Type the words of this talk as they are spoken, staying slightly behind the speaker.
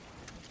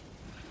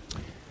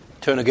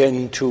Turn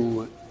again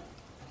to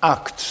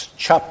Acts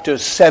chapter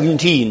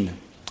 17,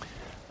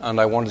 and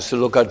I want us to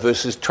look at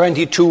verses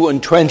 22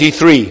 and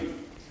 23.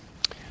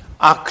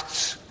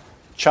 Acts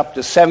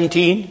chapter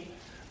 17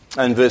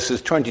 and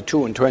verses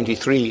 22 and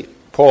 23.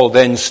 Paul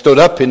then stood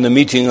up in the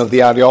meeting of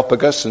the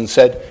Areopagus and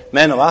said,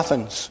 "Men of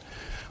Athens,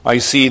 I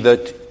see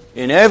that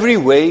in every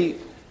way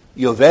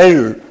you're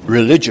very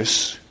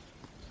religious.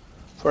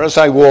 For as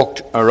I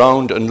walked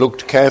around and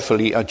looked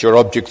carefully at your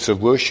objects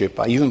of worship,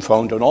 I even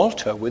found an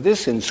altar with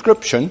this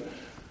inscription,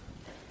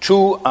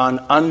 'To an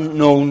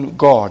unknown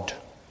God.'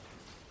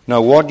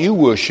 Now what you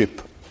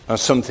worship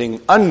as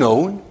something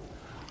unknown,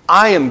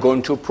 I am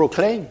going to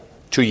proclaim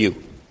to you."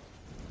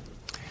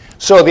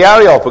 So the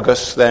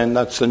Areopagus, then,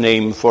 that's the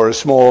name for a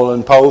small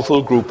and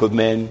powerful group of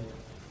men,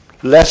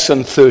 less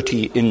than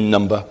 30 in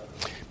number,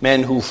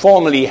 men who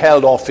formerly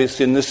held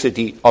office in the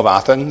city of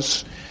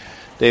Athens.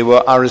 They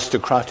were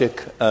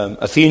aristocratic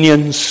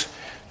Athenians.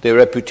 Their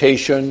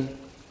reputation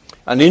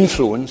and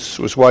influence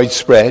was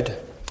widespread.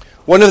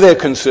 One of their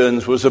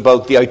concerns was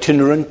about the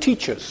itinerant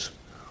teachers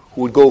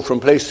who would go from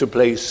place to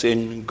place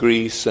in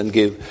Greece and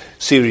give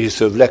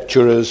series of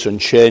lectures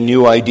and share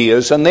new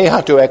ideas, and they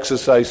had to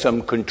exercise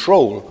some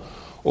control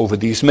over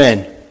these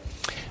men.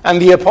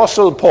 And the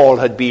Apostle Paul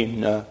had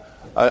been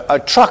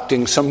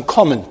attracting some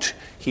comment.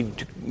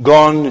 He'd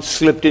gone,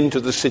 slipped into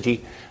the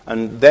city,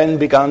 and then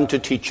began to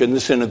teach in the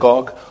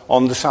synagogue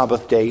on the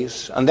Sabbath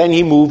days. And then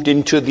he moved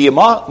into the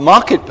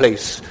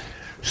marketplace,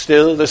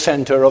 still the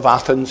center of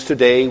Athens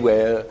today,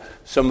 where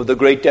some of the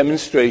great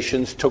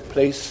demonstrations took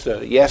place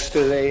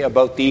yesterday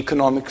about the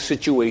economic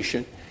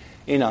situation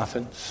in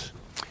Athens.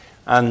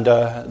 And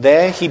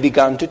there he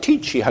began to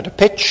teach. He had a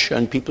pitch,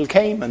 and people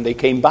came, and they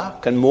came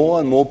back, and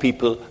more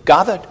people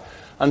gathered.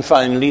 And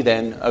finally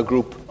then a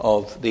group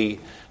of the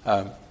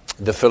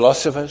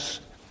philosophers,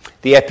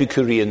 the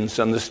Epicureans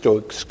and the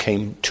Stoics,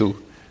 came to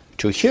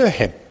hear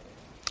him.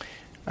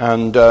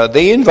 And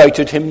they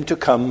invited him to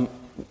come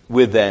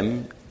with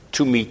them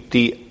to meet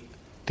the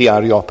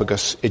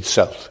Areopagus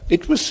itself.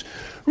 It was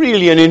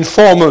really an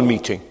informal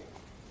meeting.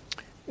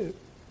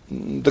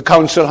 The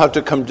council had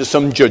to come to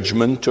some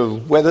judgment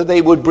of whether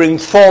they would bring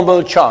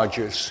formal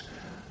charges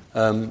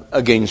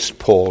against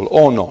Paul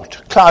or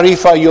not.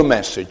 Clarify your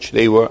message,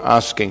 they were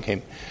asking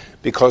him.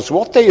 Because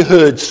what they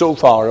heard so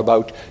far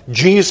about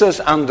Jesus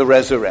and the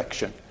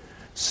resurrection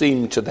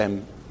seemed to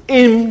them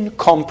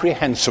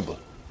incomprehensible.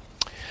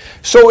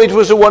 So it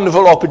was a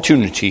wonderful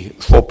opportunity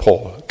for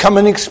Paul. Come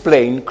and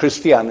explain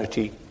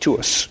Christianity to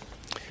us.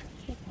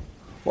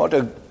 What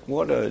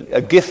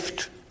a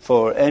gift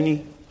for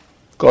any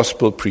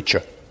gospel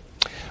preacher.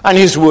 And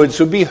his words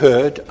would be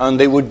heard, and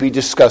they would be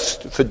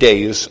discussed for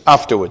days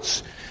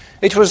afterwards.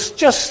 It was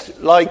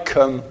just like,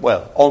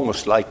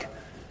 almost like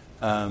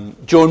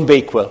Joan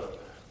Bakewell,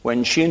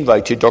 when she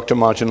invited Dr.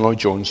 Martin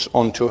Lloyd-Jones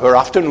onto her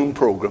afternoon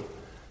program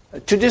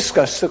to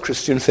discuss the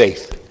Christian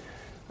faith.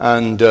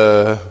 And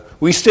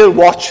we still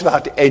watch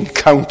that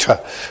encounter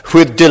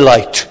with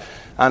delight.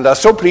 And are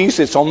so pleased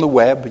it's on the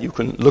web. You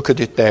can look at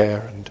it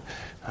there.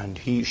 And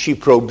she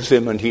probes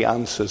him and he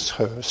answers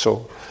her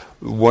so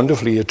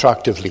wonderfully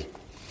attractively.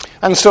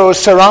 And so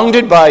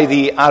surrounded by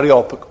the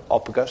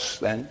Areopagus,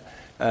 then,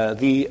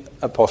 the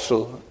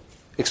apostle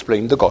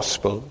explained the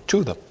gospel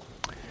to them.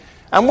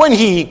 And when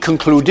he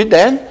concluded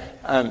then,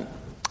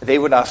 they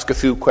would ask a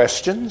few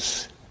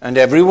questions, and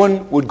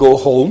everyone would go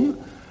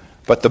home,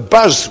 but the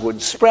buzz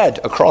would spread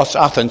across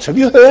Athens. Have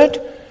you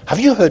heard? Have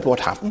you heard what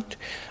happened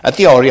at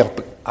the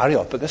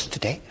Areopagus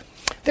today?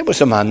 There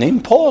was a man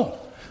named Paul,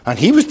 and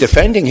he was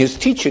defending his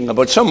teaching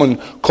about someone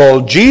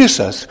called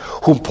Jesus,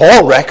 whom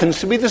Paul reckons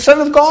to be the Son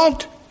of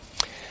God,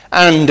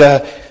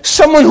 and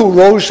someone who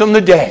rose from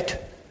the dead.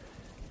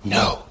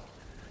 No.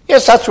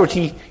 Yes, that's what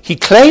he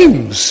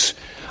claims.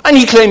 And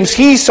he claims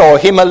he saw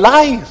him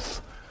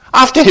alive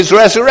after his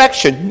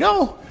resurrection.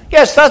 No.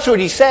 Yes, that's what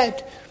he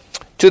said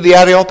to the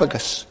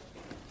Areopagus.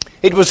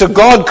 It was a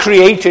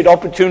God-created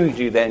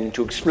opportunity then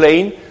to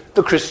explain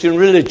the Christian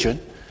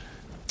religion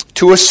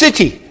to a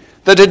city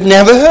that had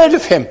never heard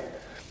of him.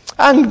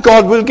 And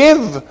God will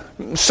give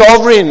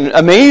sovereign,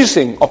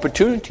 amazing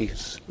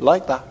opportunities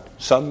like that.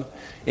 Some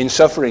in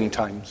suffering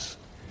times,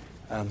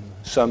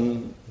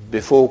 some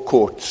before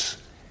courts.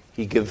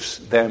 He gives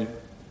them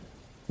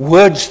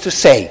words to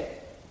say.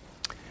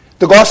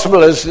 The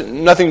gospel has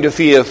nothing to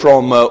fear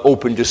from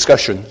open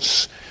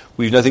discussions.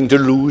 We've nothing to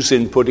lose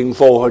in putting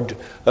forward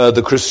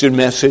the Christian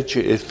message.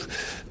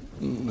 If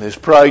there's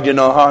pride in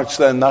our hearts,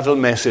 then that'll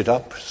mess it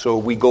up. So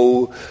we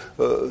go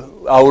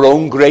our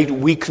own great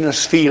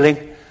weakness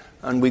feeling,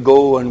 and we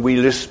go and we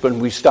lisp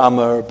and we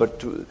stammer,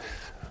 but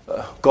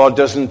God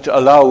doesn't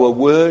allow a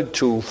word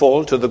to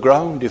fall to the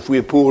ground if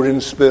we're poor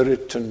in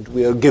spirit and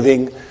we are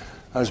giving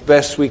as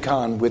best we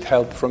can with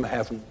help from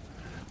heaven.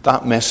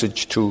 That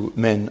message to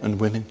men and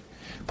women.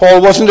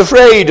 Paul wasn't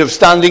afraid of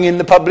standing in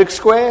the public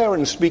square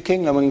and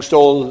speaking amongst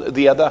all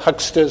the other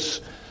hucksters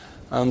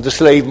and the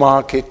slave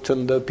market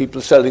and the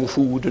people selling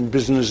food and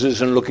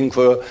businesses and looking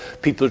for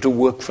people to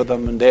work for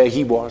them, and there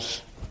he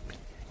was.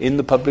 in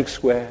the public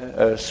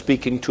square,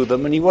 speaking to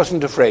them, and he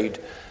wasn't afraid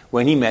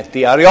when he met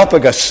the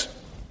Areopagus.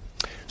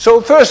 So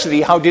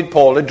firstly, how did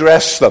Paul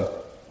address them?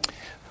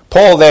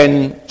 Paul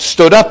then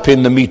stood up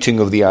in the meeting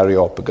of the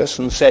Areopagus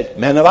and said,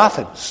 "Men of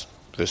Athens,"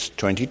 verse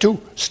 22.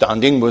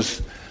 Standing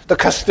was the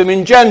custom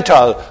in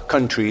Gentile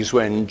countries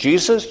when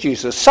Jesus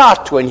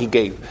sat when he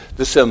gave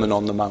the Sermon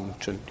on the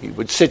Mount, and he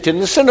would sit in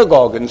the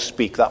synagogue and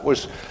speak. That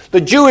was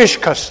the Jewish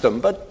custom,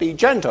 but the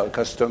Gentile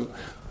custom,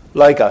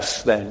 like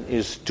us then,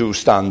 is to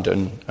stand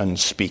and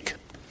speak.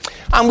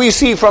 And we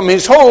see from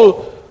his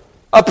whole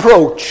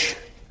approach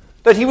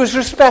that he was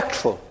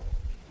respectful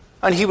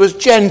and he was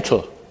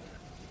gentle.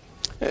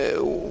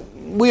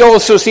 We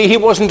also see he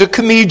wasn't a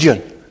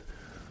comedian.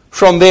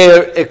 From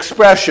their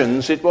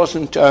expressions, it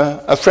wasn't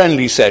a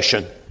friendly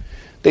session.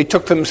 They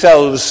took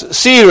themselves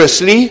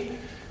seriously.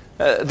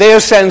 Their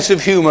sense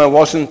of humor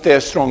wasn't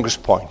their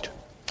strongest point.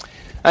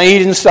 And he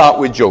didn't start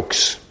with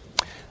jokes.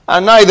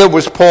 And neither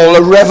was Paul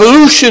a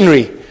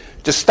revolutionary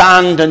to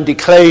stand and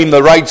declaim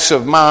the rights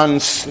of man,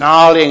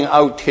 snarling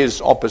out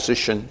his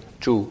opposition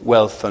to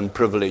wealth and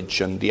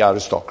privilege and the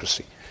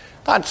aristocracy.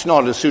 That's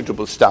not a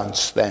suitable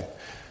stance then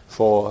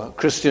for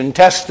Christian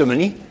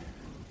testimony.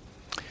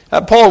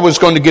 Paul was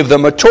going to give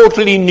them a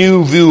totally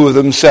new view of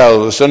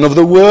themselves and of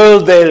the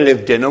world they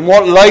lived in and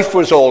what life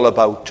was all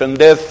about and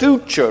their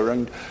future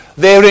and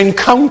their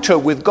encounter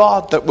with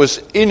God that was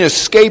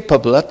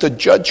inescapable at the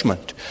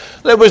judgment.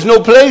 There was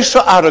no place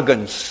for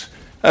arrogance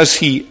as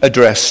he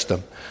addressed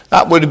them.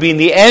 That would have been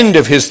the end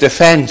of his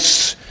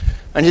defense,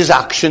 and his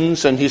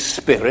actions and his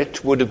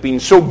spirit would have been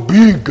so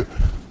big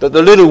that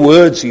the little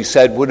words he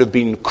said would have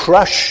been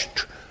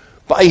crushed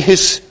by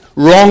his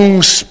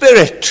wrong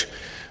spirit,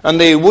 and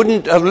they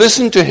wouldn't have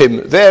listened to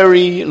him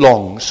very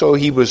long. So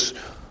he was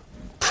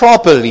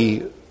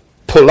properly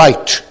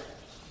polite.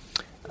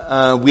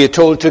 We are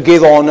told to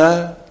give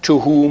honor to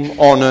whom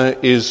honor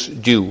is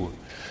due.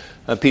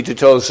 Peter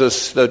tells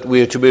us that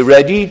we are to be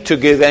ready to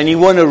give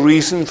anyone a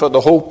reason for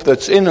the hope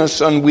that's in us,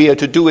 and we are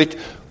to do it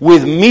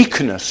with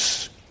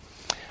meekness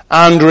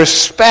and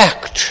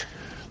respect.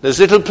 There's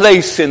little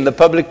place in the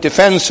public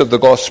defense of the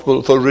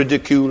gospel for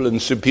ridicule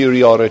and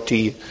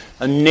superiority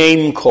and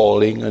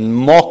name-calling and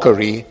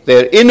mockery.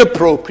 They're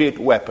inappropriate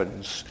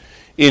weapons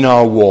in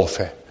our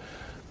warfare.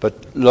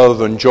 But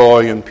love and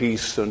joy and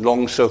peace and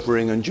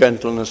long-suffering and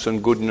gentleness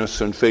and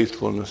goodness and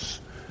faithfulness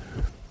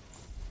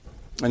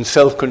and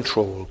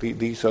self-control,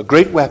 these are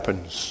great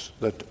weapons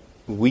that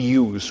we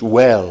use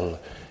well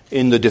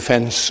in the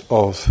defense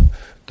of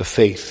the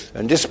faith,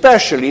 and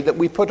especially that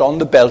we put on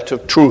the belt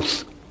of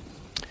truth.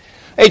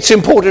 It's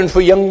important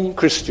for young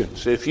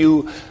Christians. If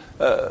you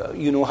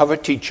have a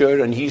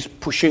teacher and he's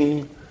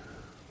pushing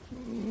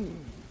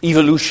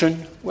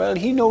evolution, well,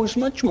 he knows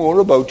much more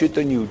about it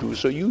than you do,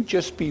 so you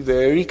just be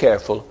very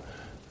careful,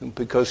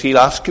 because he'll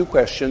ask you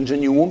questions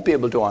and you won't be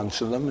able to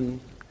answer them, and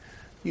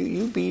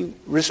you be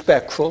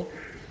respectful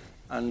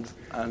and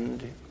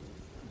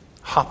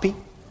happy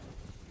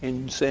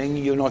in saying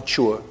you're not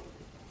sure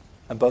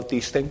about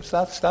these things.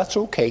 That's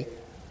okay.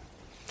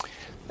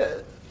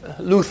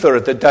 Luther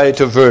at the Diet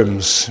of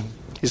Worms,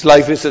 his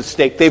life is at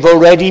stake. They've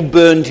already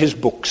burned his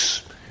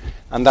books,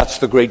 and that's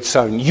the great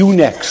sound. You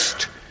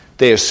next,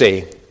 they're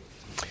saying.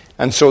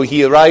 And so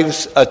he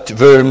arrives at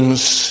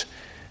Worms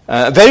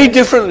very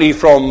differently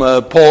from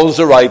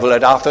Paul's arrival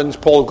at Athens.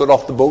 Paul got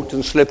off the boat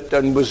and slipped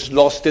and was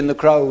lost in the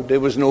crowd.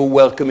 There was no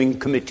welcoming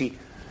committee.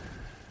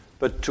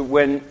 But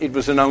when it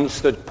was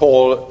announced that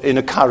Paul, in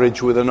a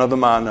carriage with another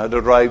man, had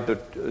arrived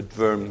at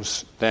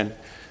Worms, then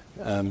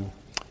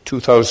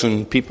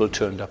 2,000 people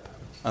turned up,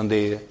 and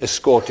they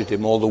escorted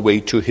him all the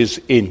way to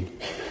his inn.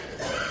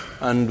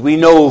 And we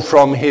know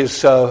from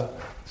his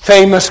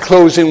famous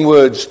closing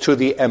words to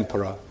the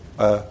emperor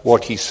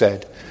what he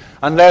said: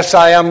 "Unless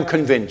I am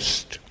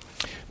convinced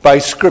by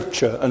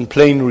Scripture and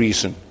plain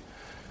reason,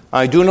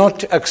 I do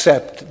not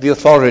accept the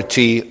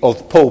authority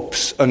of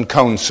popes and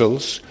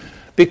councils,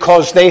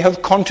 because they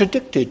have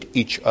contradicted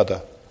each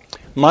other.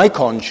 My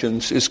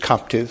conscience is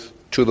captive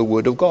to the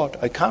word of God.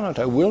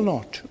 I will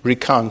not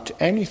recant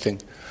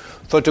anything.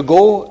 For to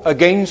go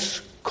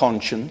against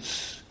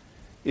conscience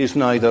is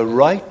neither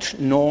right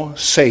nor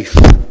safe.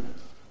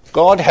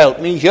 God help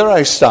me, here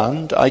I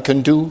stand, I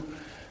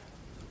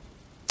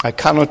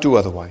cannot do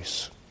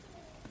otherwise."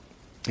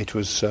 It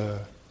was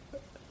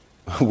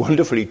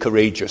wonderfully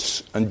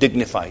courageous and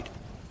dignified.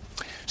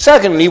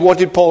 Secondly, what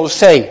did Paul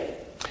say?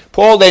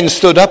 Paul then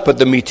stood up at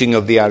the meeting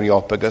of the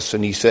Areopagus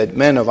and he said,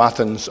 "Men of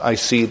Athens, I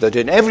see that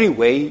in every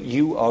way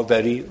you are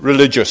very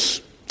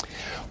religious."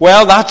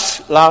 Well,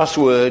 that last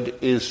word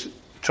is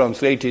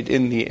translated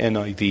in the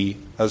NIV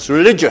as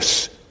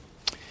religious.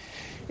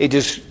 It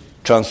is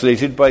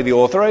translated by the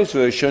Authorized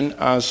Version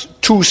as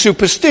too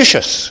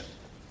superstitious.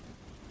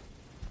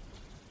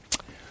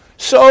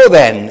 So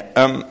then,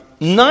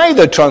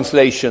 neither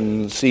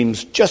translation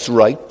seems just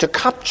right to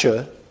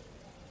capture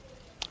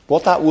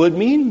what that word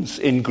means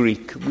in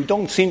Greek. We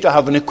don't seem to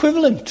have an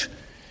equivalent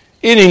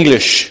in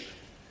English.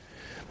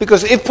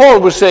 Because if Paul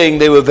was saying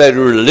they were very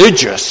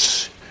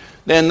religious,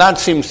 then that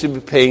seems to be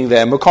paying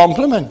them a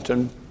compliment.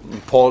 And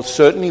Paul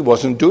certainly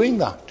wasn't doing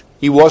that.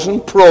 He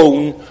wasn't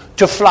prone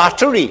to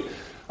flattery.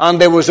 And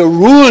there was a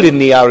rule in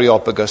the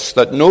Areopagus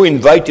that no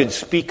invited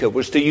speaker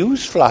was to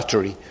use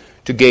flattery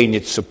to gain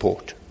its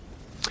support.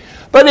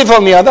 But if,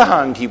 on the other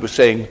hand, he was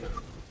saying,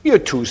 you're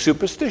too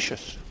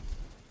superstitious,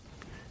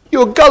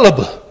 you're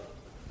gullible,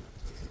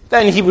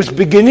 then he was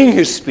beginning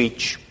his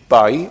speech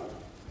by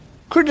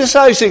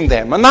criticizing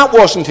them, and that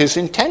wasn't his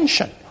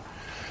intention.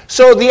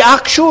 So the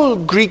actual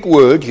Greek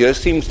word here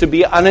seems to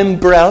be an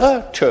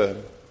umbrella term,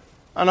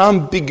 an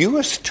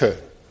ambiguous term.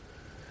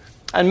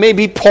 And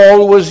maybe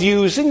Paul was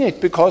using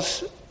it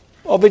because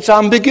of its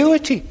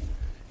ambiguity.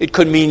 It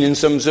could mean in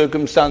some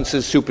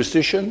circumstances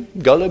superstition,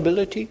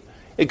 gullibility.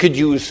 It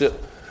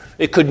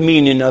could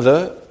mean in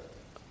other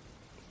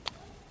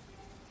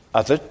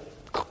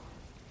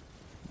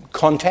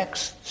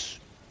contexts,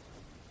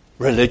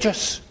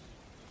 religious.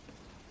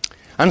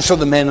 And so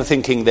the men are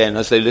thinking then,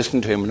 as they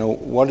listen to him,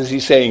 what is he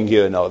saying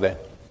here now then?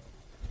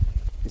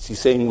 Is he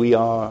saying we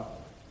are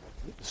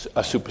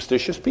a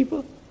superstitious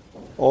people?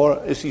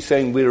 Or is he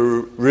saying we're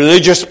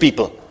religious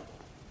people?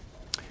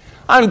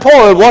 And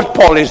what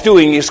Paul is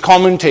doing is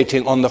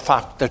commentating on the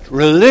fact that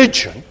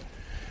religion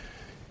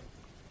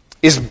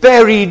is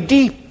buried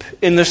deep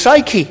in the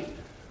psyche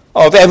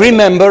of every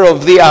member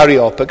of the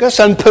Areopagus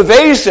and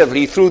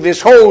pervasively through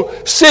this whole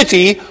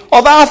city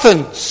of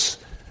Athens.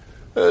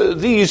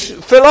 These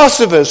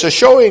philosophers are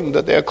showing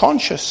that they're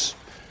conscious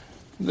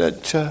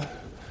that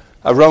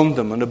around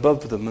them and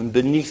above them and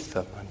beneath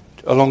them and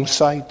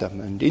alongside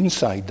them and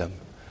inside them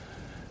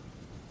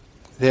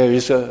there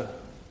is a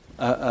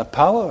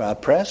power, a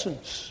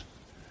presence,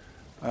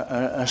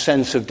 a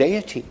sense of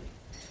deity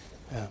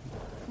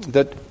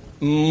that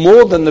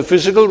more than the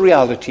physical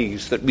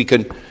realities that we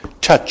can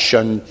touch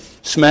and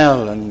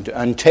smell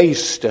and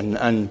taste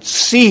and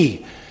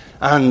see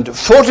and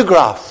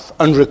photograph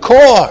and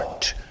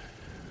record,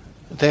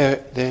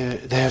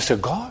 there's a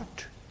God.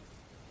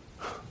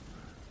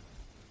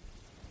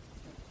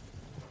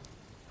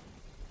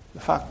 The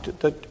fact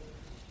that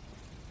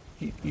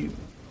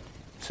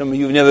some of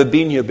you have never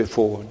been here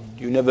before,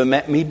 you never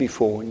met me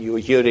before, and you're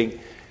hearing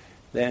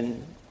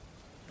then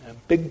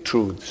big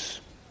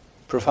truths,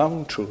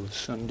 profound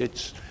truths, and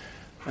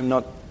I'm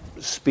not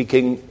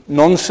speaking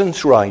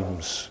nonsense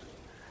rhymes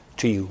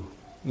to you,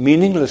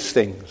 meaningless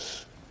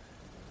things,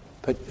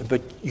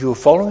 but you're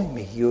following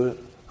me.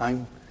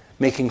 I'm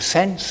making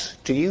sense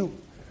to you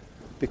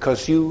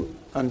because you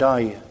and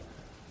I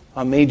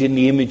are made in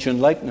the image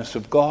and likeness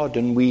of God,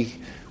 and we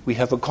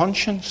have a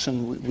conscience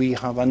and we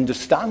have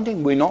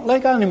understanding. We're not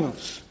like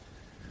animals.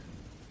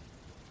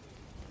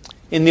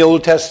 In the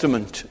Old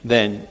Testament,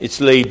 then, it's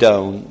laid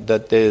down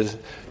that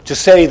to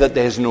say that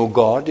there's no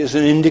God is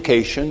an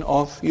indication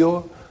of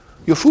your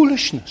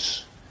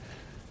foolishness.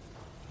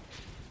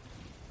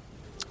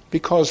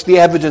 Because the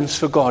evidence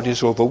for God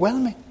is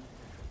overwhelming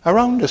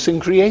around us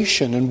in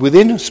creation and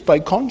within us by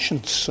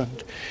conscience.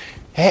 And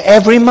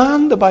every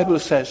man, the Bible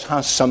says,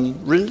 has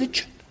some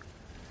religion.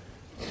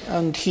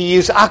 And he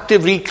is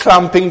actively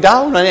clamping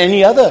down on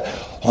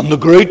on the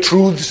great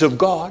truths of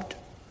God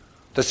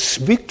that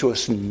speak to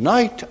us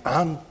night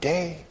and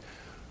day.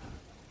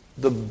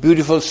 The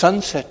beautiful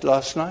sunset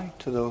last night,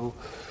 the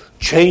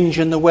change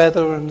in the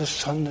weather and the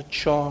sun that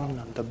shone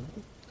and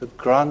the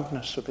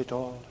grandness of it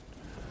all.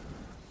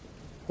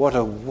 What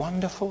a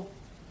wonderful,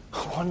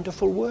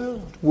 wonderful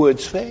world.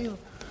 Words fail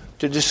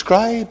to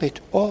describe it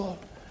all.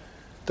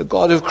 The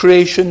God of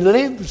creation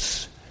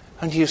lives,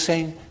 and he is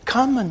saying,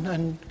 come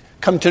and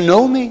come to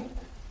know me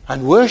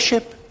and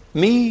worship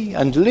me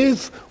and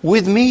live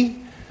with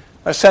me.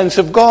 A sense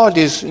of God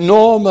is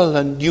normal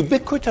and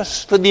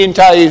ubiquitous for the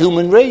entire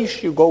human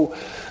race. You go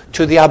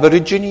to the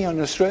Aborigine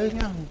in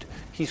Australia and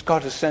he's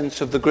got a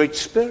sense of the Great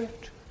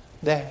Spirit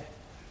there.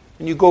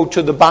 And you go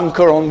to the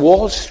banker on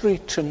Wall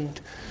Street and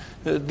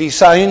the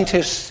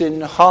scientists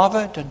in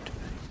Harvard, and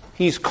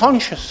he's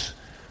conscious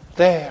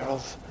there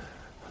of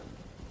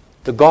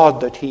the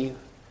God that he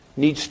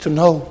needs to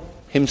know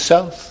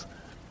himself.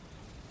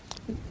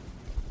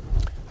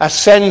 A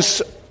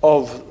sense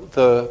of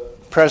the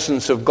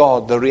presence of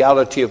God, the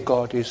reality of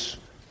God is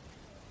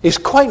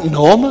quite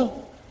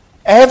normal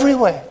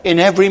everywhere, in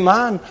every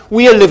man.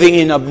 We are living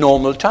in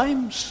abnormal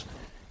times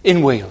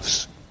in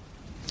Wales.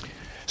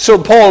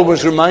 So Paul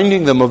was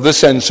reminding them of the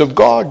sense of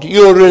God.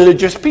 You're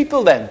religious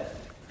people then.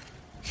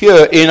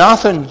 Here in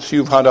Athens,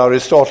 you've had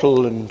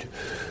Aristotle and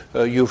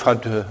you've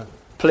had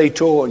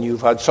Plato and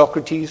you've had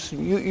Socrates.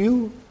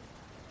 You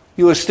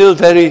are still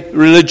very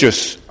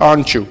religious,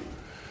 aren't you?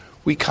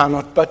 We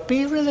cannot but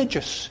be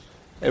religious.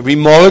 Every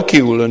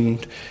molecule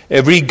and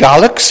every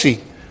galaxy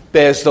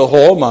bears the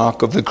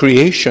hallmark of the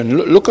creation.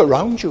 Look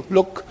around you.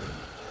 Look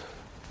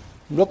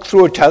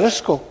through a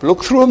telescope.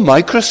 Look through a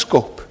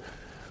microscope.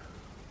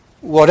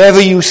 Whatever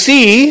you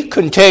see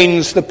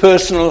contains the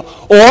personal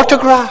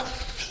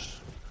autographs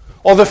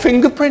or the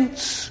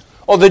fingerprints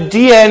or the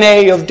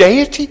DNA of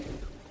deity.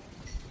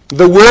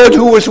 The Word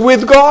who was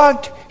with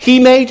God, he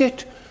made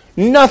it.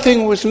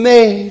 Nothing was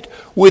made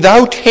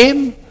without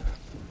him.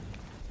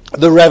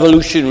 The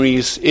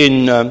revolutionaries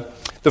in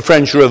The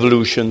French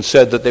Revolution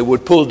said that they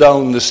would pull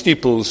down the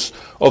steeples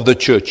of the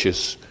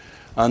churches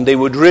and they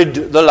would rid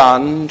the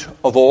land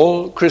of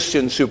all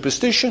Christian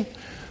superstition.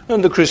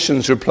 And the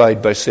Christians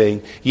replied by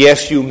saying,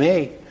 yes, you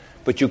may,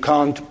 but you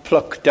can't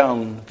pluck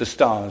down the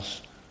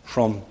stars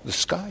from the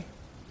sky.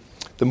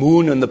 The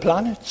moon and the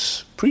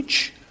planets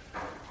preach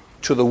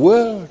to the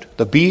world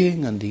the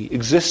being and the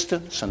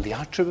existence and the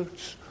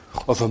attributes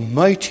of a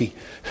mighty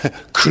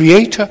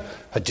creator,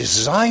 a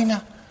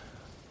designer,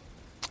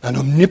 an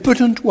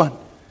omnipotent one.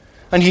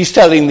 And he's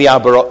telling the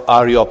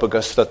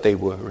Areopagus that they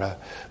were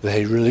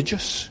very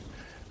religious.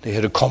 They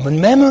had a common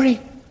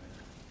memory.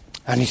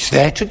 And it's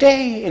there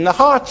today in the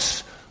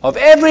hearts of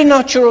every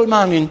natural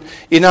man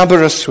in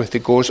Aberystwyth.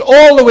 It goes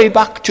all the way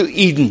back to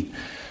Eden.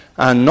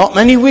 And not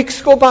many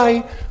weeks go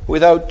by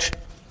without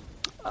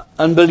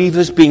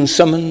unbelievers being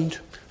summoned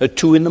at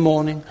 2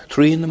 a.m,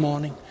 3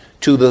 a.m,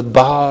 to the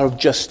bar of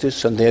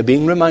justice, and they're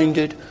being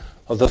reminded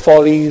of the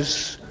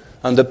follies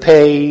and the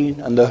pain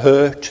and the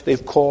hurt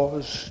they've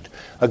caused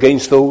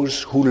against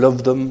those who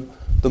love them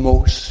the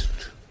most.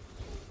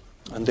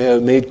 And they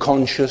are made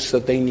conscious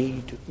that they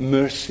need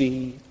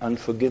mercy and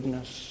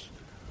forgiveness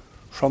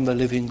from the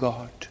living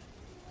God.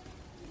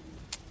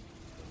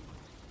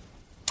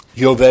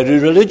 You're very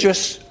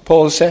religious,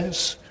 Paul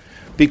says,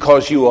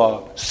 because you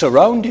are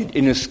surrounded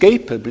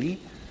inescapably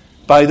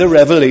by the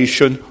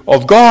revelation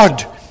of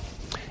God.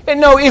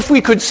 And now, if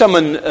we could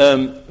summon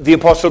the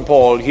Apostle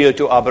Paul here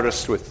to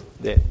Aberystwyth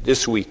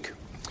this week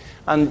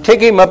and take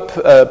him up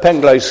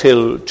Penglice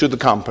Hill to the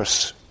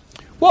campus,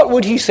 what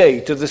would he say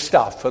to the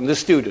staff and the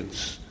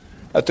students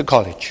at the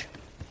college?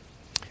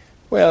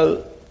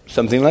 Well,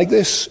 something like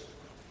this.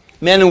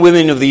 Men and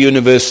women of the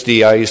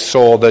university, I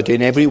saw that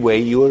in every way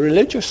you were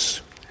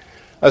religious.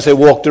 As I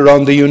walked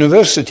around the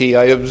university,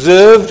 I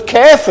observed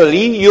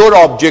carefully your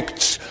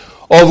objects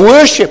of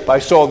worship. I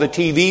saw the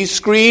TV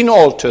screen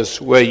altars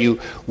where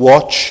you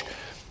watch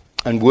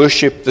and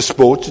worship the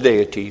sports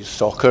deities,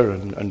 soccer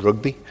and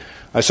rugby.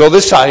 I saw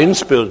the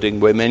science building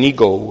where many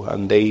go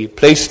and they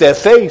place their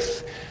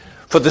faith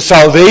for the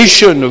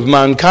salvation of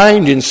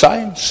mankind in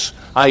science.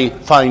 I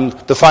find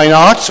the fine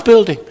arts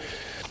building,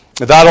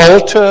 that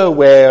altar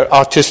where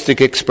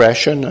artistic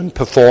expression and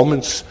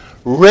performance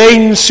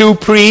reign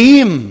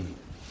supreme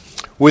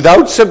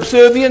without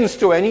subservience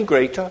to any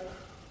greater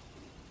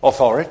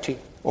authority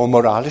or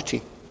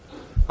morality.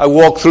 I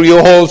walked through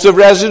your halls of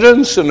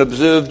residence and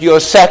observed your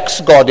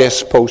sex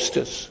goddess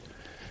posters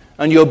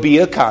and your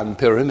beer can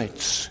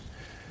pyramids.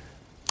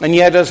 And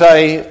yet as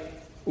I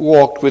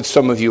walked with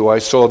some of you, I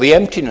saw the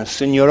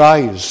emptiness in your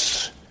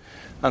eyes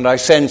and I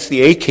sensed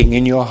the aching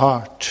in your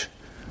heart.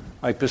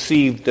 I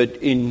perceived that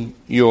in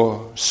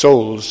your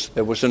souls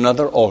there was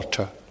another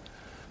altar,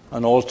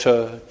 an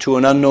altar to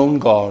an unknown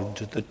God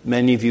that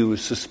many of you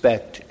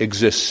suspect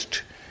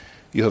exists.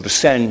 You have a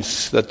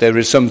sense that there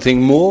is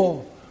something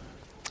more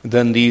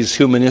than these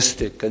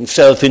humanistic and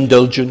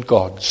self-indulgent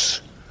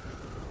gods.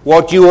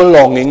 What you are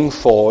longing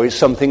for is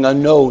something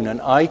unknown,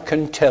 and I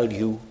can tell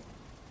you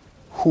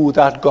who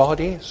that God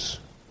is.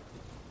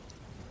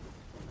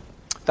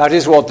 That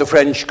is what the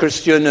French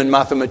Christian and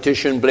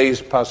mathematician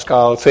Blaise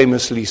Pascal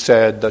famously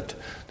said, that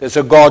there's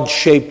a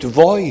God-shaped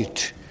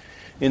void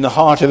in the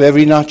heart of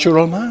every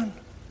natural man.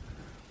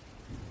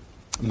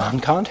 Man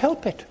can't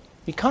help it.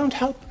 He can't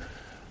help.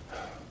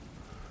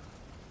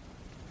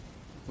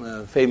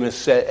 A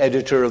famous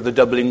editor of the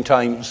Dublin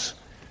Times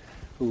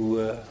who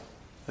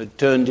had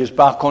turned his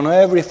back on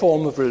every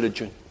form of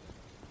religion.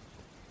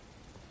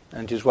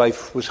 And his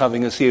wife was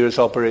having a serious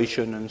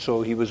operation, and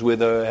so he was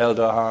with her, held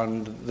her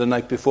hand. The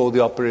night before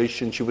the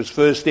operation, she was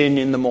first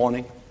in the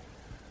morning.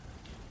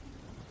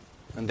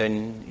 And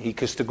then he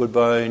kissed her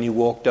goodbye, and he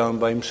walked down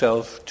by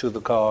himself to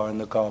the car in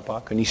the car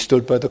park. And he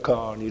stood by the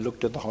car, and he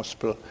looked at the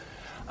hospital,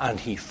 and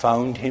he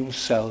found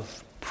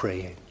himself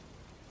praying.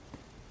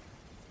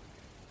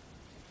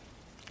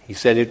 He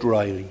said it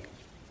wryly.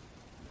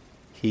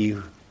 He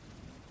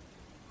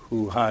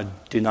who had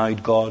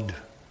denied God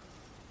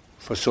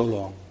for so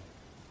long,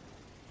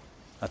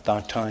 at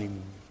that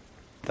time,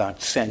 that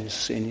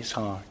sense in his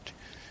heart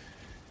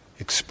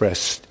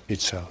expressed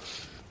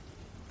itself.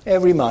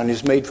 Every man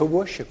is made for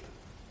worship,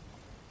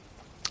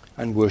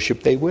 and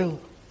worship they will.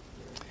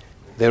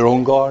 Their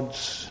own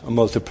gods, a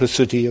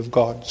multiplicity of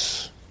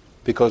gods,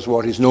 because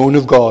what is known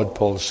of God,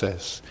 Paul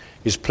says,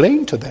 is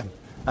plain to them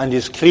and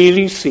is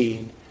clearly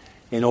seen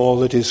in all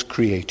that is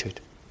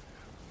created.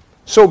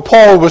 So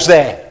Paul was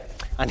there,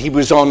 and he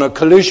was on a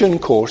collision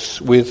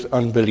course with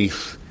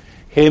unbelief.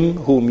 Him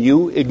whom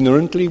you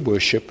ignorantly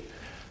worship,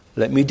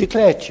 let me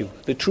declare to you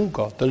the true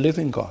God, the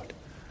living God,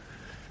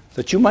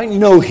 that you might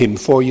know him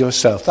for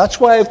yourself. That's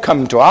why I've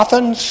come to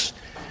Athens.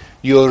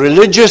 You're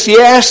religious,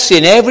 yes,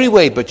 in every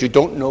way, but you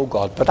don't know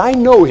God. But I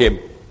know him.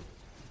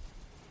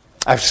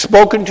 I've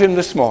spoken to him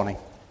this morning,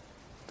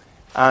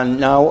 and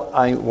now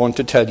I want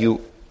to tell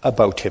you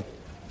about him.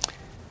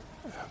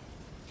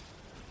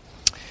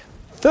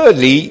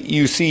 Thirdly,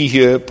 you see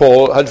here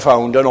Paul had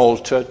found an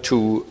altar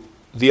to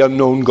the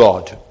unknown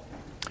God.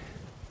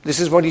 This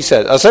is what he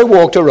said. As I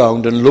walked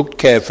around and looked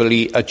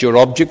carefully at your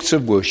objects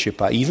of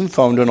worship, I even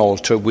found an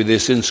altar with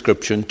this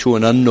inscription, to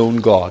an unknown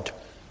God.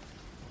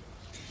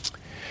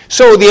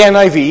 So the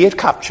NIV, it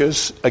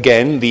captures,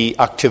 again, the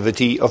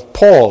activity of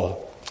Paul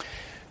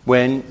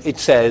when it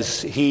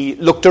says he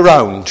looked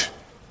around.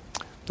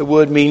 The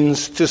word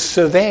means to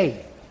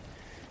survey.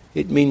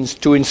 It means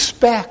to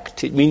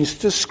inspect. It means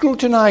to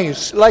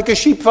scrutinize. Like a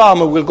sheep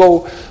farmer will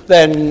go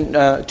then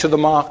to the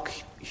mark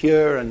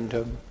here,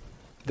 and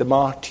the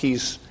mart,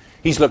 he's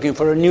looking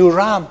for a new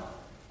ram.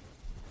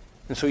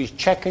 And so he's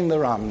checking the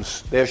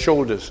rams, their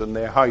shoulders and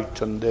their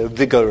height and their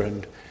vigor,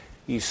 and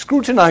he's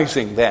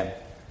scrutinizing them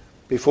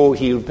before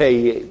he'll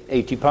pay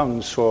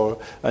 £80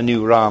 for a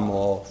new ram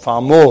or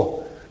far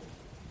more.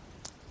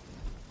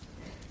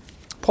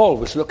 Paul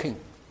was looking,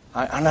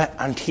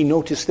 and he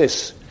noticed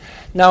this.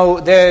 Now,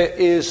 there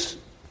is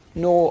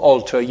no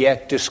altar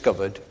yet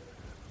discovered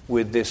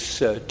with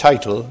this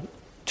title,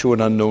 to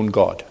an unknown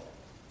God.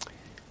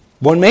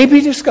 One may be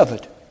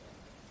discovered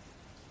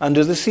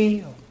under the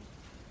sea,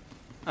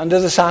 under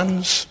the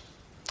sands.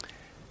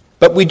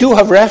 But we do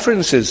have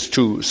references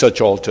to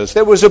such altars.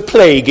 There was a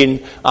plague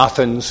in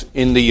Athens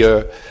in the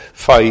year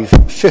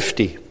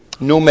 550.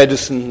 No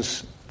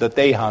medicines that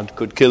they had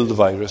could kill the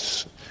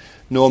virus.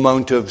 No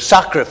amount of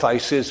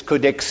sacrifices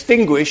could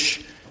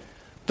extinguish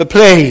the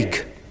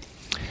plague.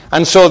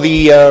 And so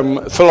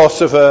the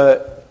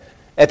philosopher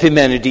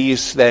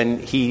Epimenides, then,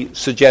 he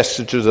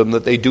suggested to them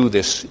that they do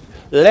this.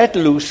 Let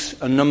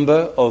loose a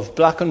number of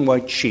black and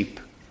white sheep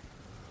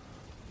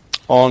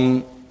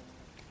on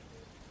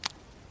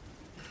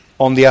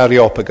the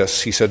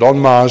Areopagus, he said, on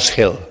Mars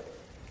Hill.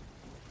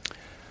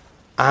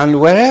 And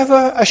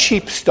wherever a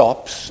sheep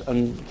stops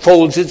and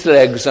folds its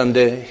legs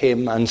under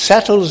him and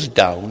settles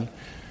down,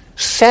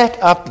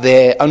 set up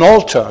there an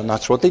altar. And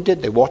that's what they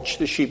did. They watched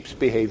the sheep's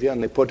behavior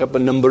and they put up a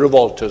number of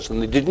altars.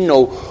 And they didn't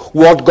know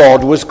what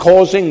God was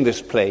causing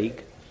this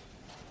plague.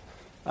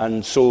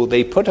 And so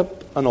they put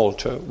up an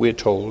altar, we're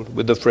told,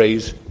 with the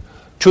phrase,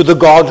 to the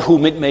God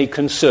whom it may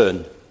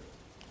concern.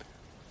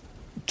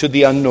 To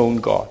the unknown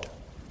God.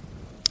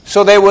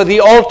 So there were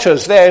the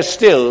altars there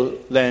still,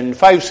 then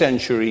 5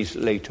 centuries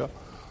later,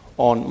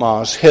 on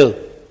Mars Hill.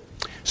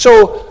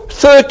 So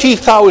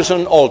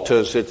 30,000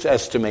 altars, it's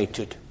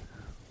estimated,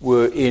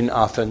 were in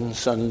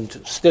Athens, and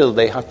still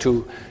they had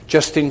to,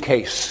 just in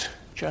case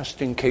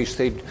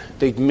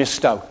they'd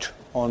missed out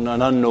on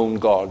an unknown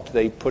God,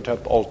 they put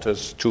up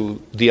altars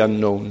to the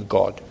unknown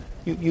God.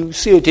 You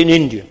see it in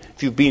India.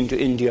 If you've been to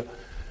India,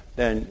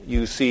 then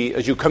you see,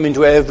 as you come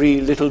into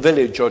every little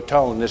village or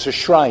town, there's a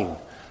shrine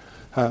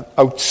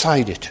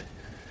outside it.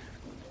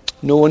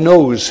 No one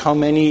knows how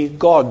many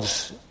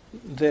gods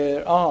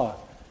there are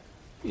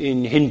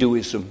in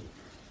Hinduism.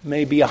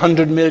 Maybe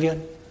 100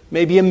 million,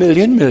 maybe a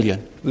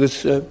million.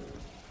 Because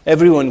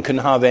everyone can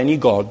have any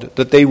god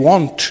that they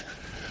want.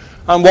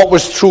 And what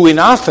was true in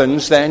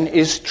Athens then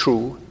is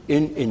true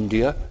in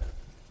India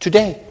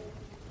today.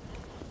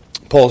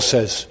 Paul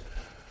says,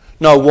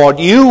 now what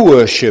you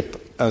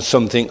worship as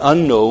something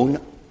unknown,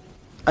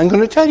 I'm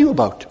going to tell you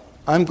about.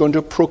 I'm going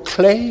to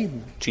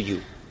proclaim to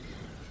you.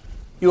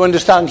 You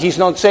understand, he's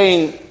not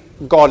saying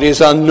God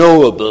is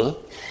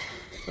unknowable.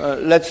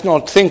 Let's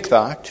not think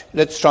that.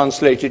 Let's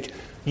translate it.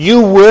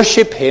 You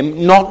worship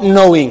him not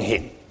knowing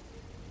him.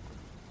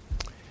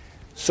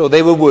 So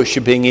they were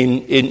worshipping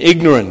in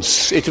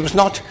ignorance. It was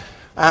not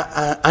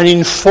an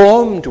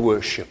informed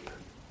worship.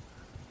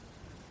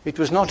 It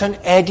was not an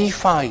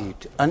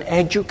edified, an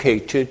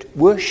educated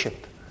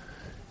worship.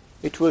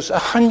 It was a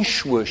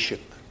hunch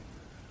worship.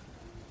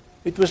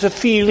 It was a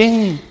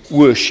feeling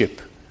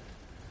worship.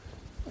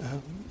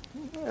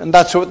 And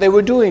that's what they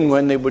were doing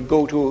when they would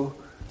go to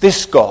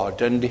this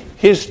God and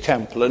his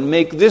temple and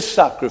make this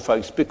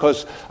sacrifice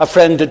because a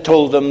friend had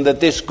told them that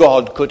this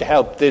God could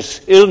help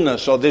this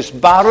illness or this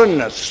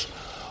barrenness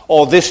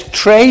or this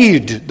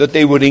trade that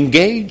they were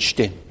engaged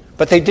in.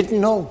 But they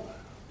didn't know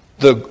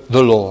the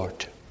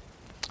Lord.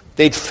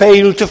 They'd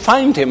failed to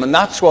find him, and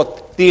that's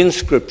what the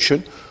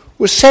inscription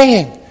was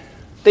saying.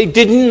 They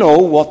didn't know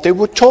what they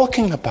were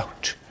talking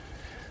about.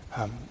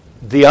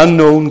 The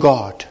unknown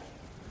God.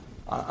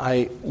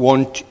 I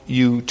want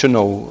you to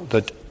know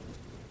that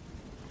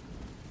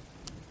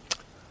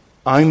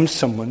I'm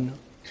someone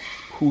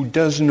who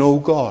does know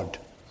God.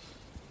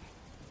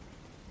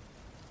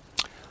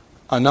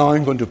 And now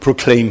I'm going to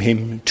proclaim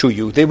him to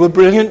you. They were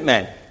brilliant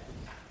men.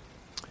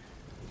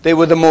 They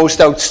were the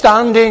most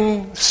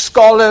outstanding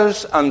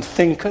scholars and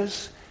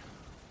thinkers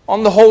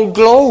on the whole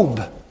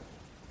globe.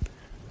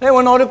 They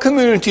were not a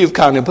community of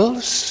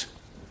cannibals.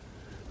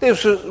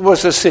 This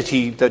was a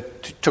city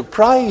that took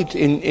pride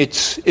in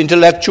its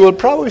intellectual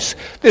prowess.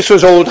 This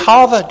was old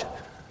Harvard.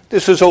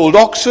 This was old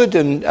Oxford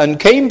and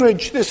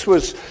Cambridge. This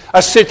was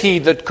a city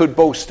that could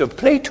boast of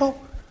Plato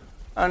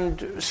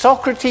and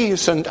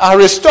Socrates and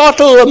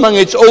Aristotle among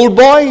its old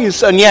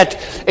boys. And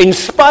yet, in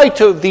spite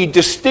of the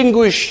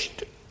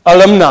distinguished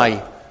alumni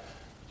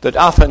that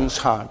Athens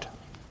had,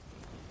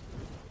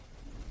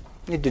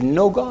 they didn't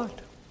know God.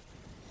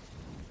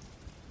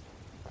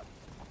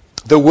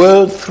 the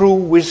world through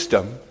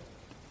wisdom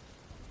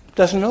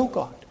doesn't know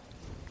God.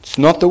 It's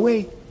not the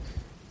way.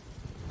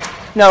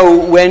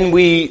 Now, when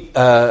we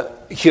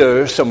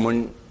hear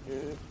someone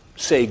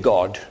say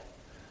God,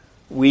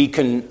 we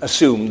can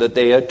assume that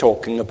they are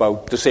talking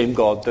about the same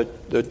God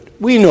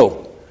that we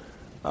know,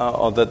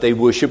 or that they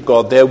worship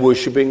God. They're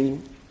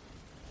worshiping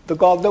the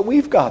God that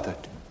we've gathered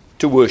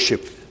to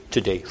worship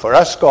today. For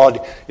us,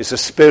 God is a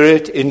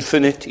spirit,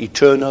 infinite,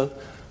 eternal,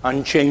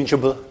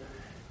 unchangeable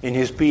in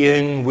his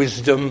being,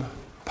 wisdom,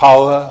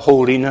 power,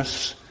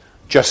 holiness,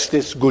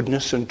 justice,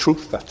 goodness, and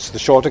truth. That's the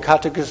Shorter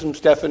Catechism's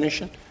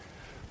definition.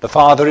 The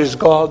Father is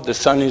God, the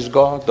Son is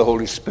God, the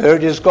Holy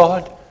Spirit is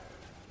God,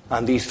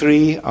 and these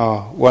three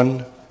are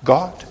one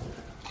God.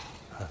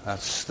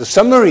 That's the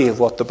summary of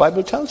what the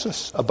Bible tells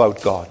us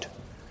about God.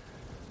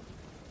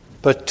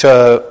 But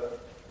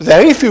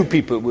very few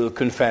people will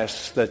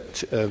confess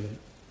that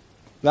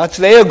that's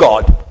their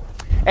God.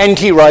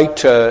 N.T.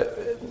 Wright,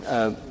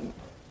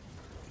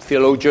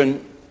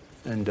 theologian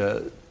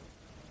and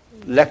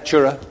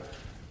lecturer,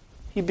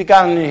 he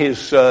began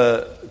his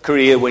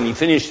career when he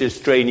finished his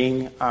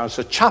training as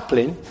a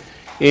chaplain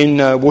in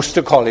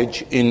Worcester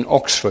College in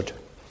Oxford.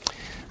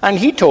 And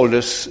he told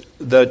us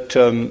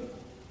that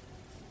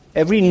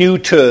every new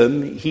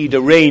term he'd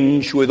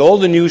arrange with all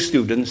the new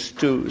students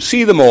to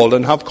see them all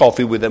and have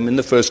coffee with them in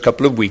the first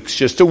couple of weeks,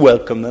 just to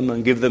welcome them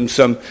and give them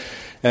some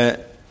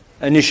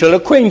initial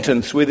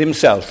acquaintance with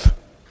himself.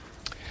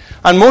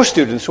 And most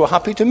students were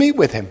happy to meet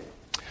with him.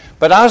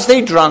 But as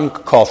they drank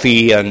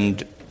coffee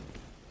and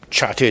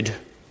chatted,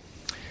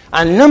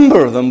 a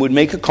number of them would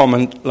make a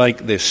comment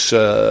like this,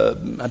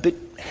 a bit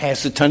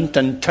hesitant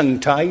and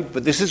tongue-tied,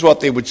 but this is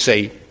what they would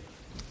say.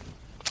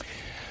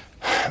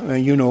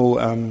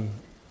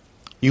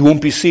 You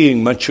won't be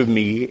seeing much of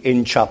me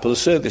in chapel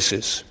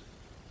services.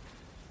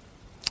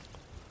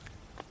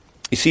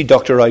 You see,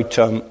 Dr. Wright,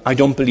 I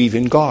don't believe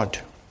in God.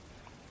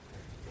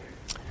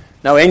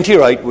 Now, N.T.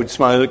 Wright would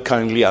smile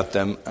kindly at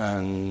them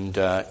and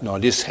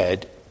nod his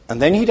head,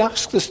 and then he'd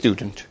ask the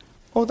student,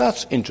 oh,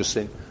 that's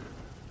interesting.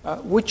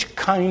 Which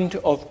kind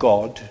of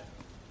God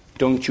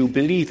don't you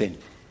believe in?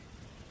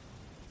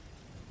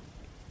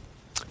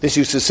 This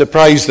used to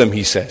surprise them,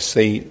 he says.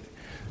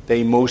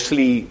 They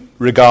mostly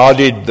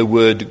regarded the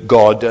word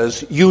God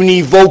as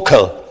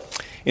univocal,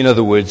 in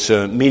other words,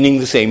 meaning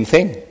the same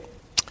thing.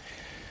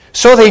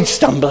 So they'd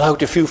stumble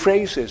out a few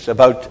phrases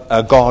about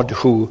a God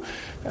who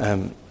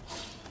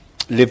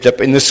lived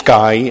up in the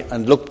sky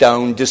and looked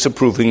down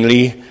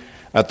disapprovingly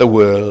at the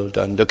world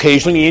and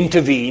occasionally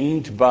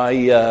intervened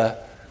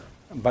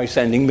by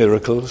sending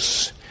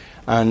miracles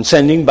and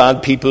sending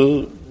bad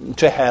people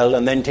to hell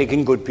and then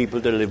taking good people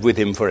to live with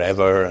him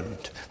forever.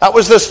 And that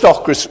was the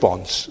stock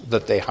response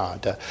that they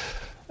had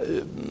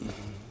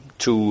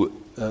to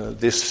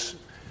this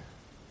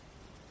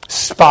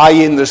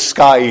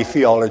spy-in-the-sky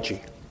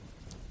theology.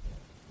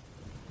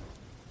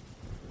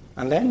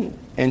 And then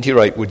N.T.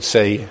 Wright would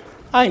say,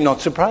 I'm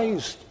not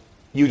surprised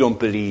you don't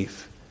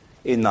believe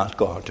in that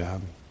God.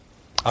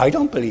 I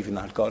don't believe in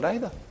that God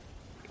either.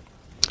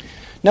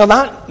 Now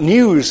that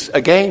news,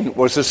 again,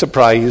 was a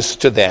surprise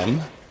to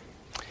them.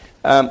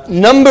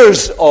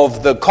 Numbers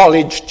of the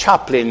college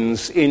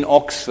chaplains in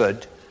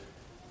Oxford,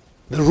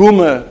 the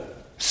rumor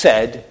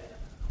said,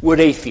 were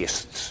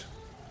atheists.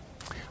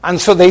 And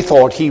so they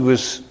thought he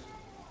was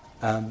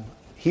an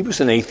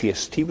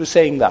atheist. He was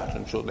saying that,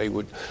 and so they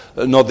would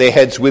nod their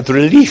heads with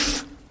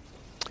relief.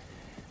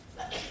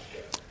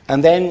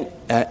 And then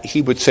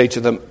he would say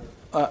to them,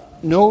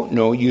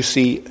 no, you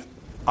see,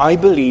 I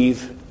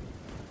believe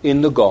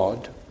in the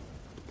God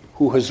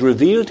who has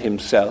revealed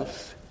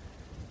himself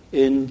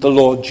in the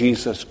Lord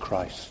Jesus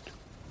Christ.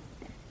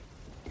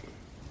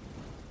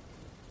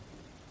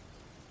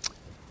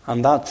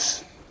 And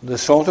that's the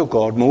sort of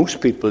God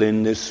most people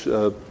in this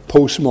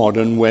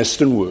postmodern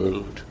Western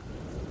world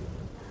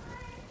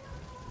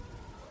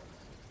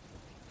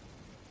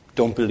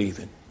don't believe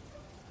in.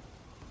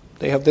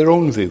 They have their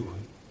own view,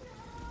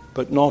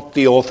 but not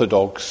the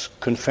orthodox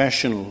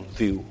confessional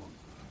view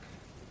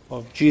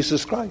of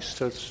Jesus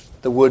Christ as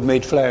the Word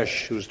made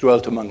flesh who has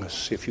dwelt among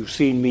us. If you've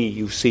seen me,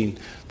 you've seen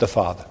the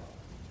Father.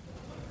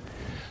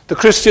 The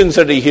Christians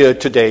that are here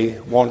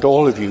today want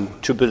all of you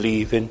to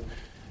believe in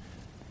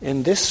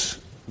this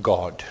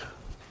God,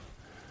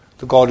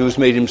 the God who's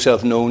made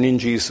himself known in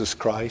Jesus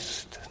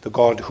Christ, the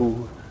God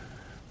who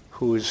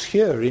is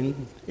here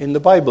in the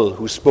Bible,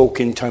 who spoke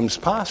in times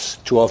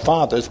past to our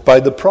fathers by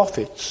the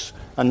prophets,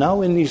 and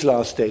now in these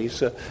last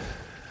days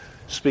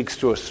speaks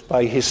to us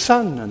by his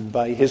Son and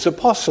by his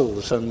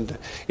apostles, and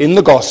in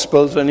the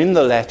Gospels and in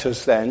the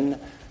letters then,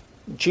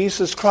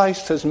 Jesus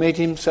Christ has made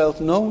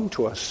himself known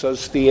to us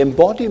as the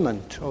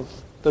embodiment of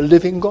the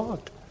living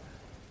God.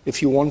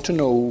 If you want to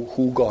know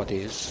who God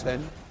is,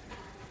 then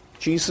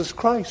Jesus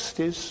Christ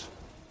is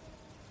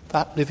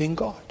that living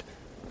God.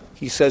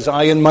 He says,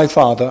 I and my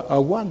Father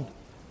are one.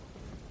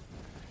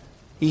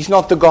 He's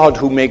not the God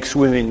who makes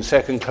women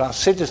second-class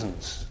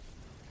citizens.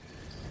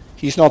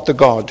 He's not the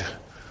God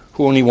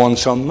who only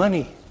wants our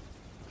money.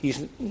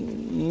 He's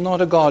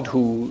not a God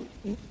who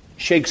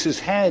shakes his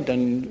head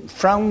and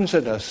frowns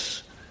at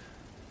us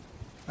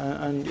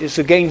and is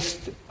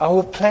against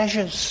our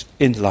pleasures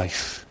in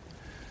life.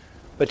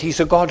 But he's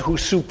a God who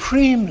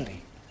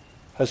supremely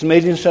has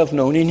made himself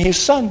known in his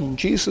Son,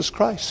 Jesus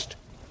Christ.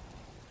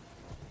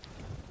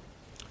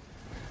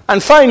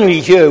 And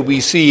finally, here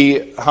we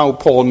see how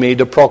Paul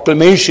made a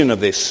proclamation of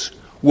this.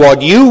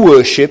 What you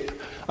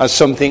worship as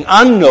something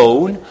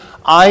unknown,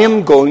 I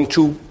am going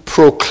to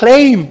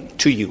proclaim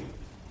to you.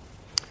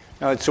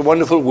 Now, it's a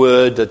wonderful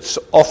word that's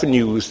often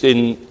used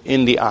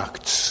in the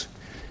Acts.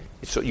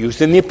 It's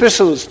used in the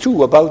epistles,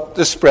 too, about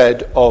the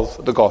spread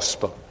of the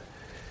gospel.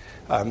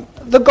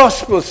 The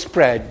gospel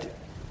spread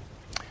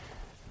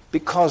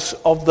because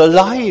of the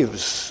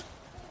lives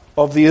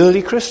of the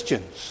early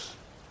Christians,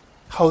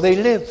 how they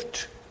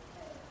lived.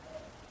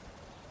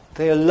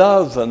 Their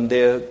love and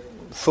their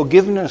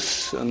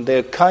forgiveness and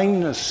their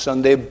kindness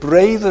and their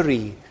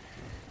bravery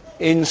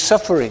in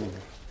suffering,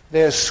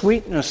 their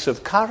sweetness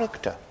of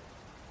character.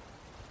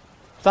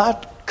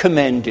 That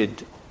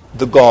commended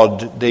the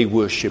God they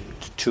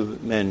worshipped to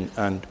men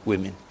and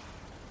women.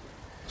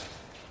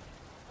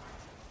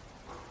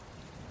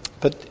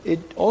 But it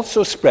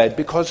also spread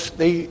because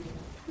they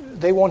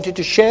wanted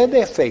to share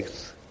their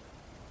faith.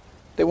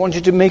 They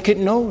wanted to make it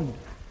known.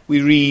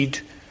 We read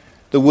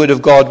the word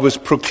of God was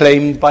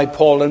proclaimed by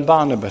Paul and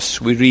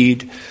Barnabas. We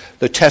read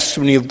the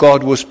testimony of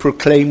God was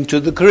proclaimed to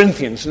the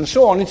Corinthians, and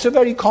so on. It's a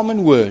very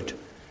common word.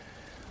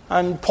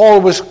 And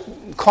Paul was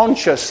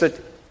conscious that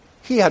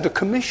he had a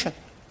commission.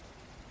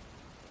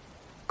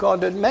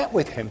 God had met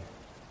with him,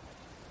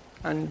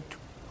 and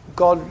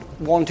God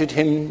wanted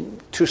him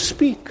to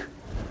speak.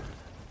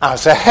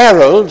 As a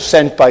herald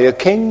sent by a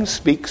king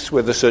speaks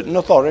with a certain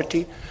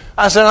authority,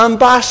 as an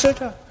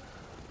ambassador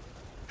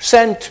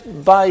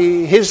sent by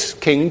his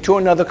king to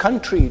another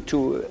country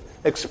to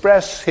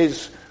express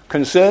his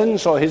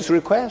concerns or his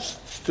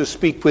requests, to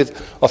speak with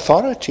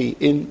authority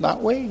in that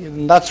way.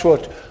 And that's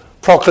what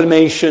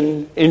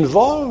proclamation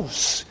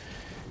involves.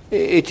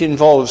 It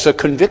involves a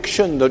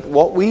conviction that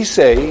what we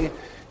say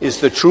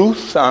is the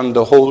truth and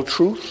the whole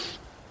truth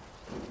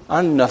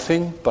and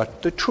nothing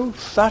but the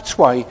truth. That's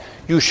why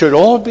you should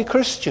all be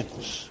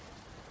Christians,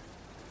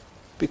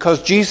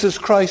 because Jesus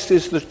Christ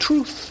is the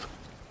truth.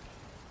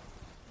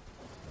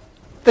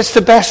 That's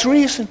the best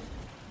reason.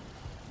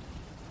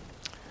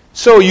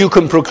 So you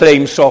can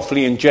proclaim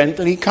softly and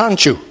gently,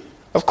 can't you?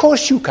 Of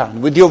course you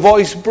can, with your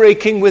voice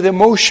breaking with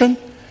emotion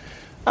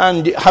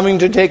and having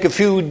to take a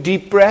few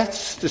deep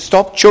breaths to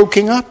stop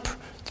choking up.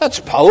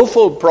 That's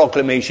powerful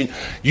proclamation.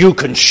 You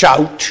can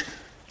shout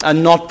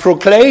and not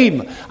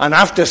proclaim. And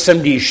after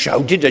somebody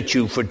shouted at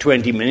you for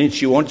 20 minutes,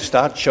 you want to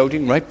start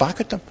shouting right back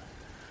at them.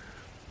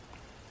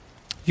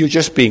 You're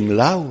just being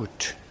loud.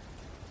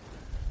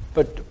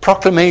 But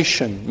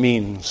proclamation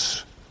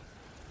means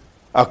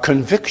a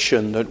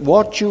conviction that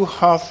what you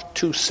have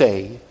to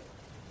say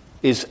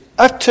is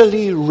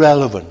utterly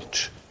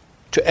relevant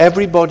to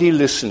everybody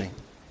listening.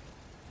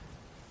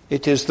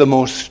 It is the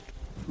most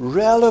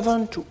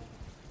relevant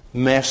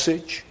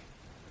message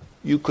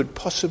you could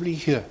possibly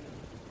hear.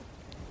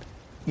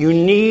 You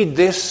need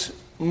this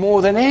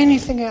more than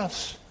anything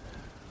else,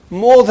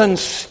 more than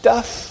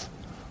stuff,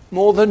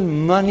 more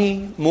than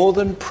money, more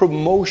than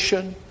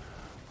promotion,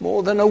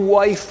 more than a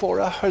wife or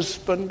a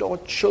husband or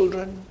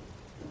children.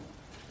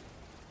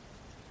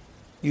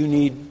 You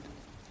need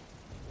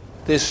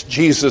this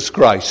Jesus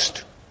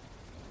Christ.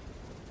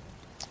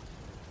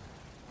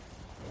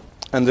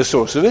 And the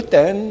source of it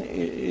then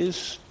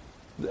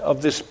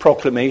of this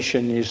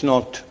proclamation is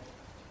not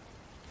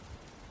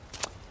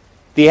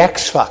the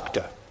X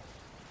factor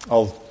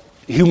of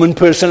human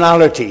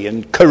personality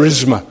and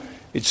charisma.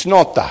 It's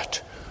not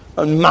that.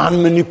 And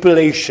man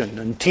manipulation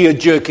and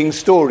tear-jerking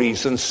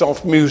stories and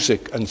soft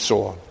music and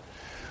so on.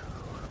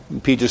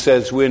 And Peter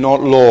says we're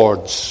not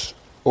lords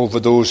over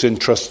those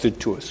entrusted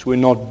to us. We're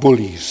not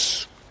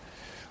bullies.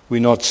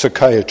 We're not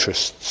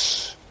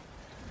psychiatrists.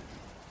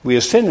 We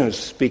are sinners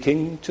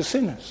speaking to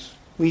sinners.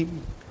 We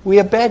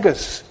are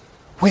beggars.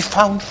 We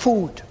found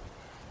food.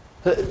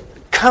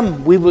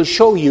 Come, we will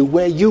show you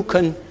where you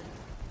can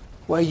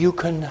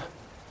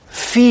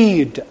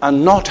feed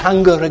and not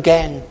hunger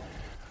again.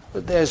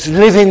 There's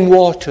living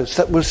waters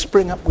that will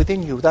spring up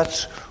within you.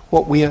 That's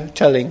what we are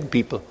telling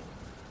people.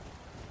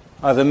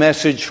 I have a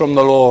message from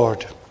the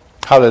Lord.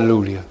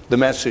 Hallelujah. The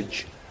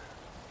message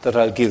that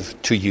I'll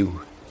give to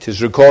you. It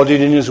is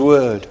recorded in his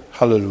word.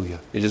 Hallelujah.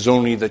 It is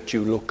only that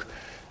you look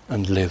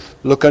and live.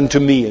 Look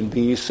unto me and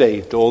be ye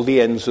saved, all the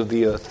ends of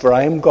the earth. For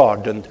I am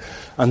God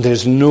and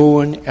there's no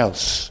one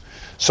else.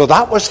 So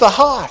that was the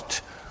heart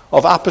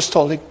of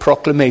apostolic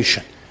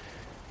proclamation.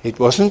 It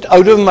wasn't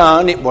out of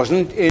man. It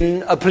wasn't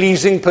in a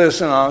pleasing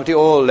personality.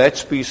 Oh,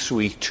 let's be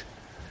sweet.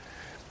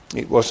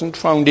 It wasn't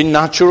found in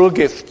natural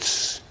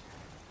gifts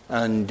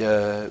and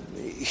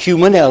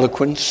human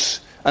eloquence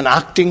and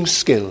acting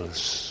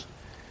skills.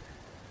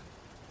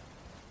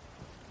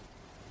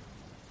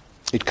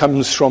 It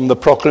comes from the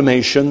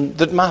proclamation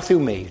that Matthew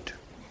made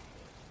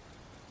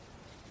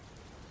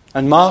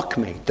and Mark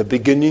made, the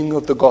beginning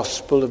of the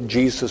gospel of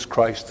Jesus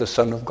Christ, the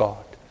Son of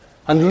God.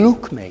 and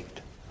Luke made,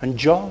 and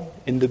John.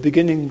 In the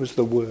beginning was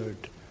the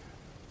Word,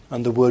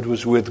 and the Word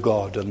was with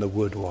God, and the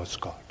Word was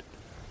God.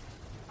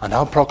 And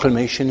our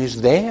proclamation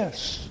is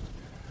theirs.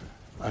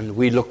 And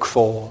we look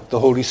for the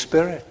Holy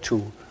Spirit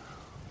to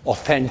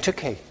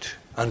authenticate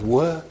and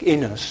work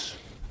in us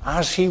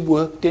as he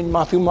worked in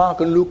Matthew,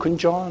 Mark, and Luke, and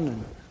John,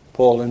 and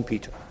Paul, and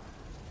Peter,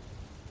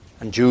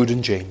 and Jude,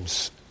 and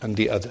James, and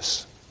the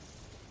others.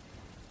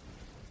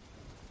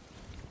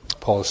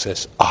 Paul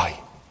says, I,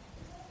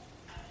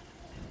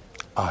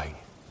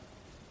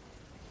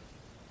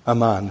 a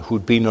man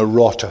who'd been a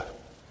rotter,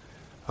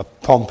 a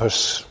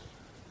pompous,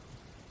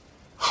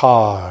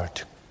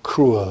 hard,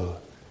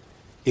 cruel,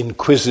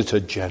 inquisitor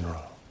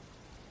general,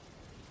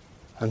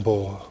 and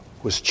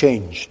was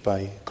changed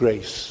by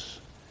grace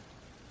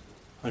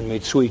and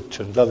made sweet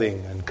and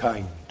loving and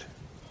kind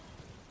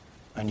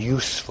and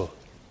useful,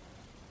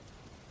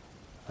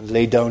 and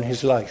laid down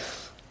his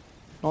life,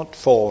 not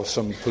for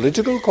some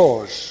political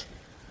cause,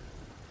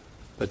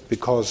 but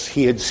because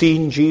he had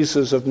seen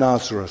Jesus of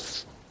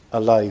Nazareth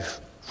alive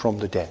from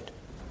the dead.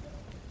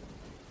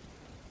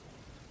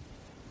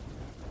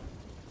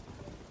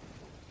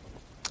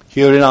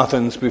 Here in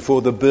Athens,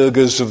 before the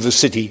burghers of the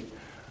city,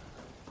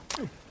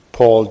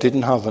 Paul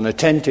didn't have an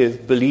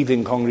attentive,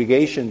 believing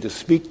congregation to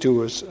speak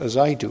to us as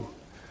I do,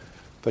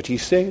 but he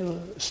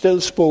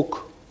still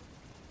spoke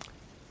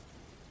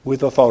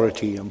with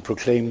authority and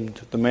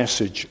proclaimed the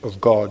message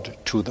of God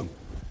to them.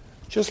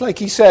 Just like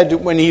he said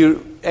when he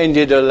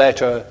ended a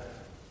letter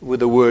with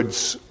the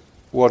words,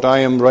 "What I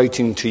am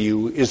writing to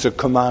you is a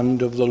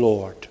command of the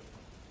Lord.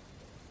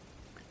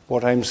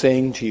 What I'm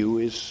saying to you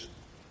is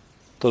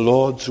the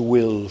Lord's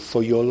will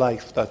for your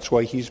life. That's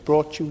why he's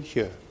brought you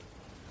here."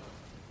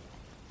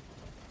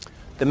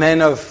 The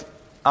men of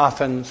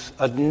Athens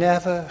had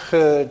never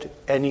heard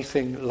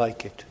anything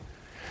like it.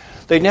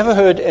 They never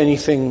heard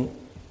anything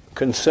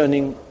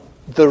concerning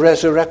the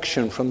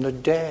resurrection from the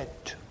dead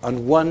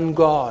and one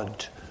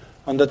God,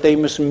 and that they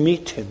must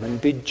meet him and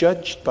be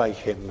judged by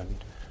him and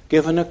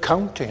give an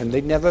account to him.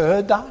 They'd never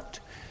heard that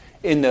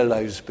in their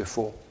lives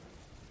before.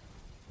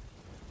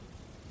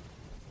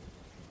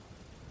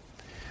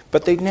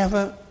 But they'd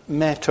never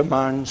met a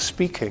man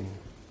speaking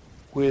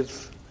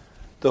with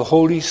the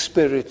Holy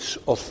Spirit's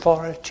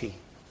authority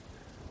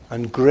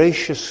and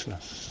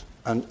graciousness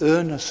and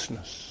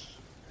earnestness,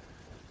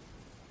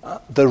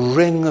 the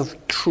ring of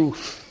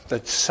truth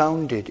that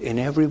sounded in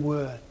every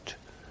word,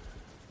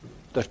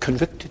 that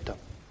convicted them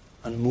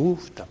and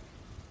moved them.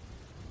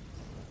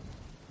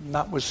 And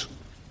that was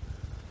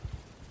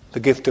the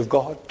gift of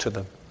God to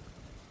them.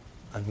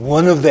 And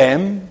one of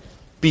them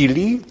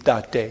believed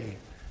that day.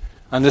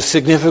 And a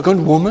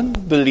significant woman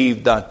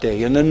believed that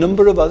day. And a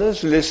number of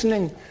others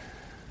listening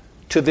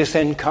to this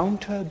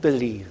encounter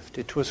believed.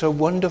 It was a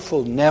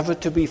wonderful, never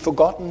to be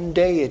forgotten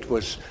day. It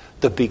was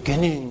the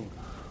beginning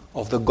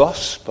of the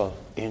gospel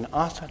in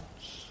Athens.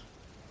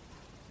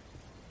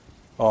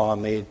 Or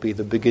may it be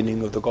the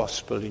beginning of the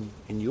gospel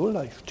in your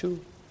life too.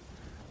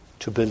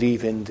 To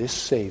believe in this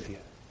Savior,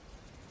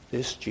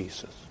 this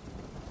Jesus.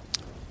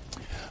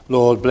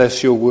 Lord,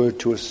 bless your word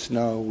to us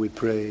now, we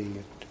pray.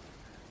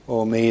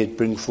 Oh, may it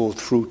bring forth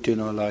fruit in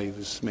our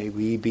lives. May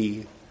we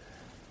be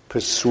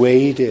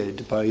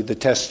persuaded by the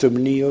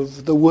testimony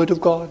of the Word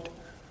of God,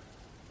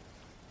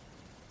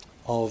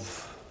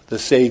 of the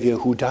Savior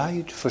who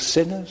died for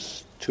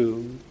sinners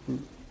to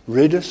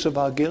rid us of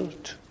our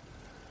guilt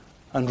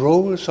and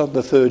rose on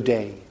the third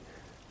day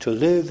to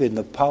live in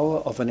the power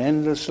of an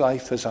endless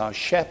life as our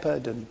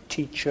shepherd and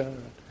teacher,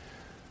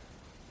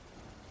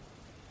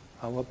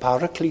 our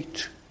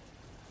paraclete,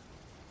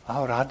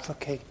 our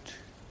advocate,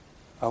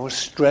 our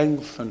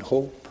strength and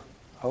hope,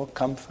 our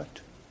comfort.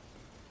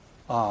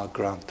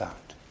 Grant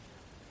that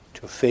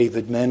to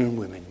favored men and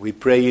women. We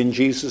pray in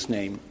Jesus'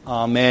 name.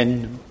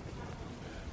 Amen.